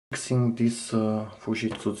fixing this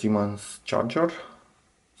Fujitsu Siemens charger.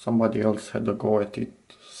 Somebody else had a go at it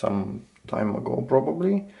some time ago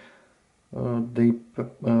probably. They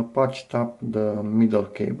patched up the middle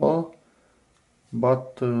cable,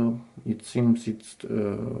 but it seems it's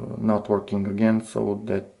not working again, so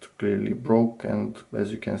that clearly broke, and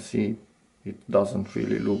as you can see it doesn't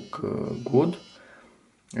really look good.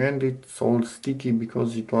 And it's all sticky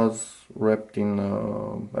because it was wrapped in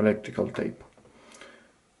electrical tape.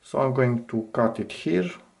 So I'm going to cut it here,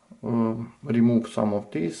 remove some of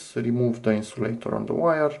this, remove the insulator on the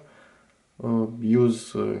wire,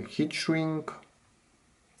 use heat shrink,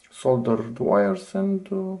 solder the wires,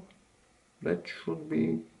 and that should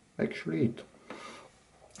be actually it.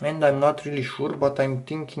 And I'm not really sure, but I'm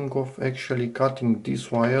thinking of actually cutting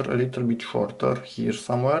this wire a little bit shorter here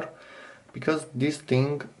somewhere, because this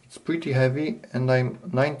thing it's pretty heavy and I'm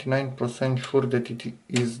 99% sure that it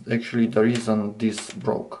is actually the reason this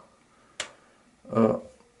broke. I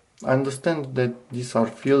understand that these are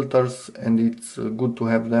filters and it's good to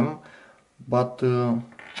have them, but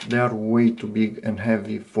they are way too big and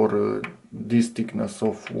heavy for this thickness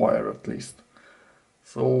of wire at least.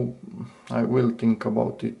 So I will think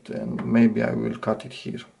about it and maybe I will cut it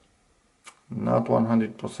here. Not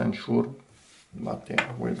 100% sure, but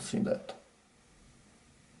yeah, we'll see that.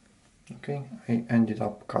 Okay, I ended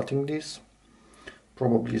up cutting this.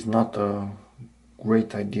 Probably is not a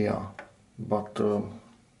great idea, but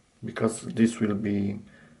because this will be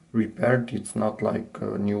repaired, it's not like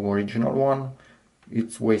a new original one.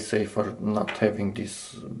 It's way safer not having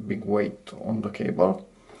this big weight on the cable.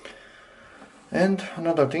 And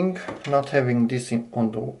another thing, not having this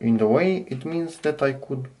in the way, it means that I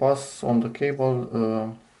could pass on the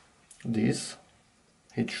cable these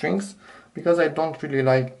heat shrinks, because I don't really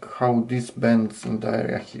like how this bends in the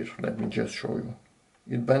area here. Let me just show you.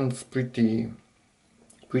 It bends pretty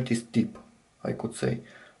steep, I could say.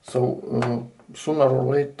 So sooner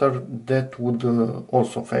or later that would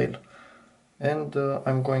also fail. And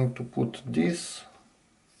I'm going to put this,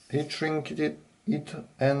 heat shrink it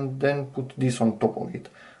and then put this on top of it.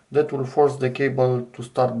 That will force the cable to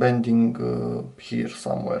start bending here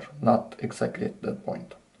somewhere, not exactly at that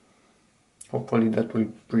point. Hopefully that will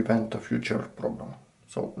prevent a future problem.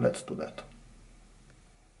 So let's do that.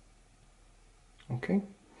 Okay,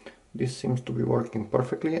 this seems to be working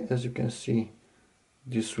perfectly. As you can see,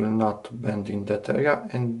 this will not bend in that area,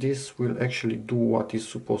 and this will actually do what it's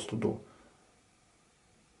supposed to do.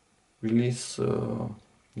 Release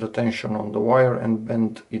the tension on the wire and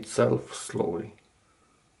bend itself slowly.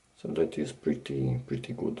 So that is pretty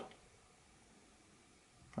good.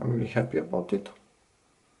 I'm really happy about it.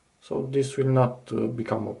 So this will not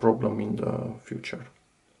become a problem in the future.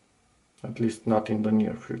 At least not in the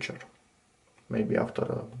near future. Maybe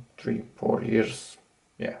after 3-4 years,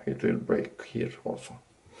 yeah, it will break here also.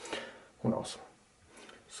 Who knows?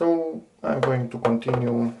 So I'm going to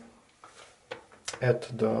continue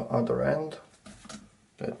at the other end.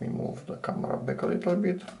 Let me move the camera back a little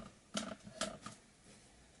bit.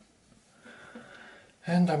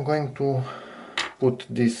 And I'm going to put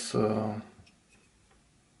this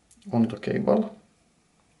on the cable.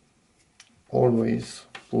 Always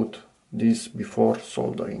put this before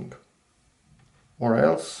soldering, or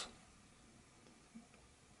else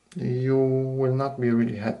you will not be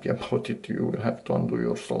really happy about it. You will have to undo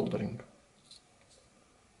your soldering.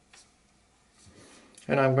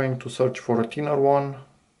 And I'm going to search for a thinner one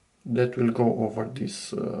that will go over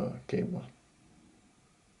this cable.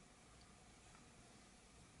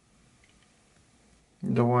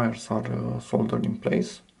 The wires are soldered in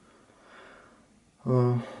place.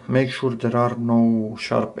 Make sure there are no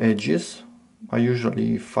sharp edges. I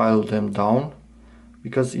usually file them down,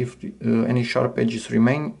 because if any sharp edges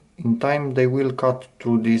remain, in time they will cut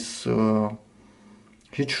through this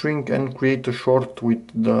heat shrink and create a short with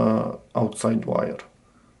the outside wire.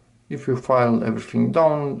 If you file everything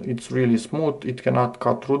down, it's really smooth, it cannot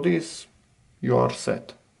cut through this, you are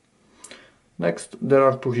set. Next, there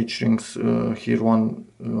are two heat shrinks here, one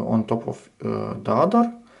on top of the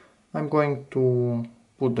other. I'm going to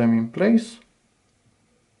put them in place,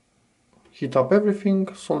 heat up everything,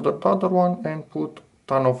 solder the other one, and put a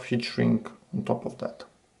ton of heat shrink on top of that.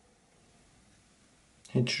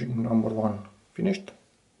 Heat shrink number 1 finished.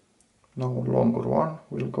 Now a longer one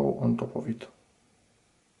will go on top of it.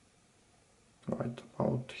 Right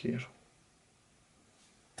about here.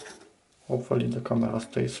 Hopefully the camera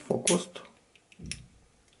stays focused.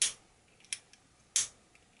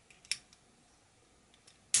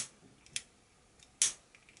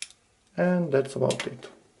 And that's about it.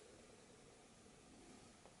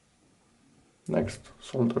 Next,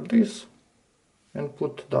 solder this and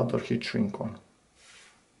put the other heat shrink on.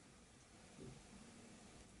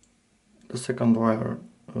 The second wire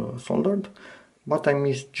soldered, but I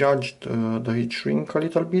misjudged the heat shrink a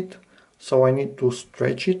little bit, so I need to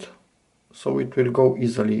stretch it so it will go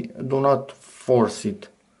easily. Do not force it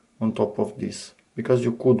on top of this, because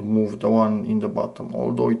you could move the one in the bottom,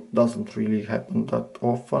 although it doesn't really happen that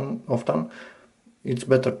often. It's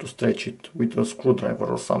better to stretch it with a screwdriver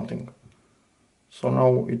or something. So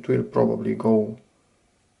now it will probably go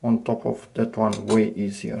on top of that one way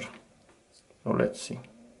easier. So let's see.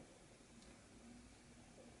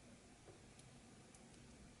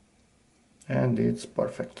 And it's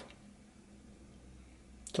perfect.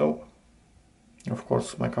 So, of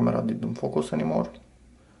course, my camera didn't focus anymore.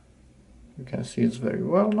 You can see it's very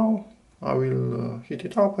well now. I will heat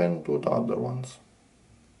it up and do the other ones.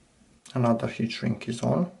 Another heat shrink is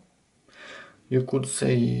on. You could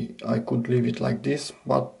say I could leave it like this,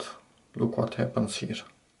 but look what happens here.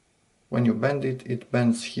 When you bend it, it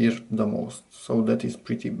bends here the most, so that is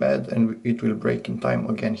pretty bad, and it will break in time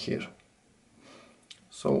again here.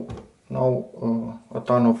 So now a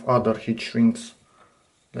ton of other heat shrinks,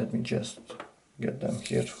 let me just get them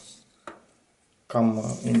here, come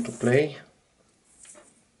into play.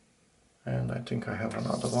 And I think I have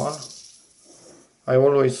another one. I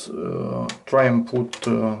always try and put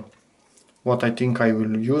what I think I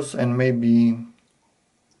will use, and maybe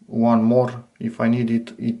one more if I need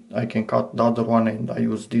it. I can cut the other one and I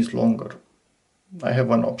use this longer. I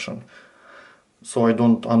have an option, so I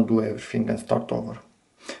don't undo everything and start over.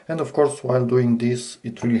 And of course, while doing this,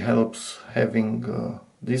 it really helps having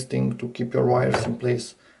this thing to keep your wires in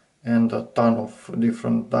place, and a ton of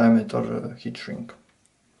different diameter heat shrink.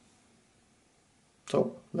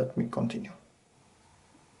 So let me continue.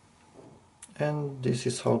 And this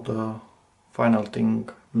is how the final thing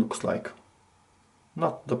looks like.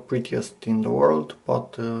 Not the prettiest in the world,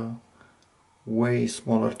 but way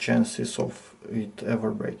smaller chances of it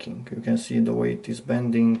ever breaking. You can see the way it is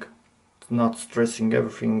bending, not stressing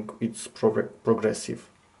everything, it's progressive.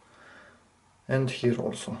 And here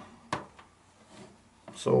also.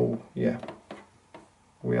 So yeah,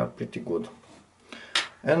 we are pretty good.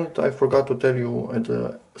 And I forgot to tell you at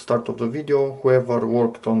the start of the video, whoever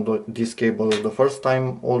worked on this cable the first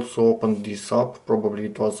time also opened this up. Probably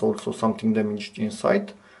it was also something damaged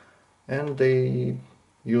inside, and they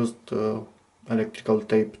used electrical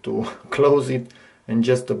tape to close it, and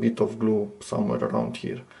just a bit of glue somewhere around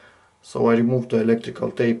here. So I removed the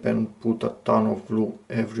electrical tape and put a ton of glue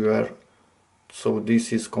everywhere, so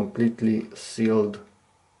this is completely sealed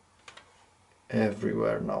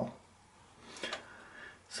everywhere now.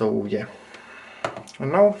 So yeah,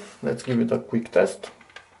 and now let's give it a quick test.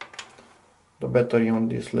 The battery on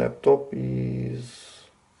this laptop is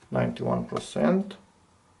 91%.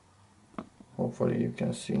 Hopefully you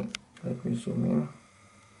can see. Let me zoom in.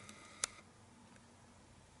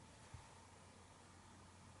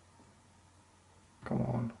 Come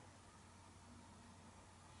on.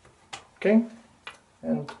 Okay,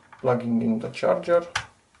 and plugging in the charger.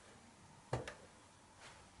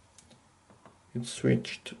 It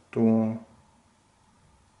switched to,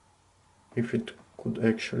 if it could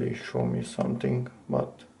actually show me something,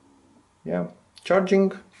 but yeah,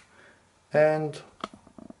 charging, and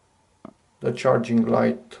the charging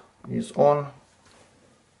light is on.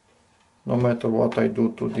 No matter what I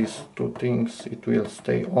do to these two things, it will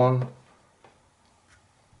stay on.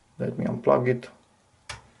 Let me unplug it,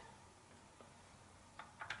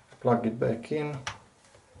 plug it back in,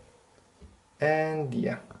 and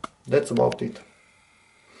yeah, that's about it.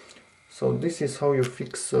 So this is how you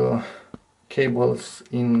fix cables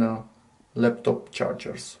in laptop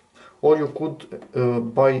chargers. Or you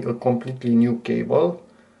could buy a completely new cable,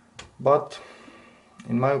 but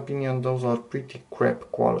in my opinion those are pretty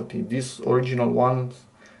crap quality. These original ones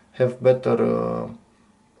have better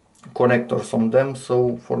connectors on them,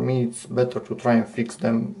 so for me it's better to try and fix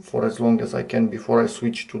them for as long as I can before I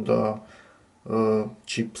switch to the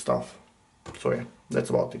cheap stuff. So yeah, that's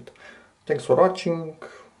about it. Thanks for watching.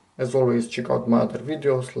 As always, check out my other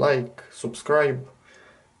videos, like, subscribe,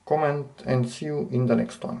 comment, and see you in the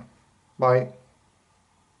next one. Bye.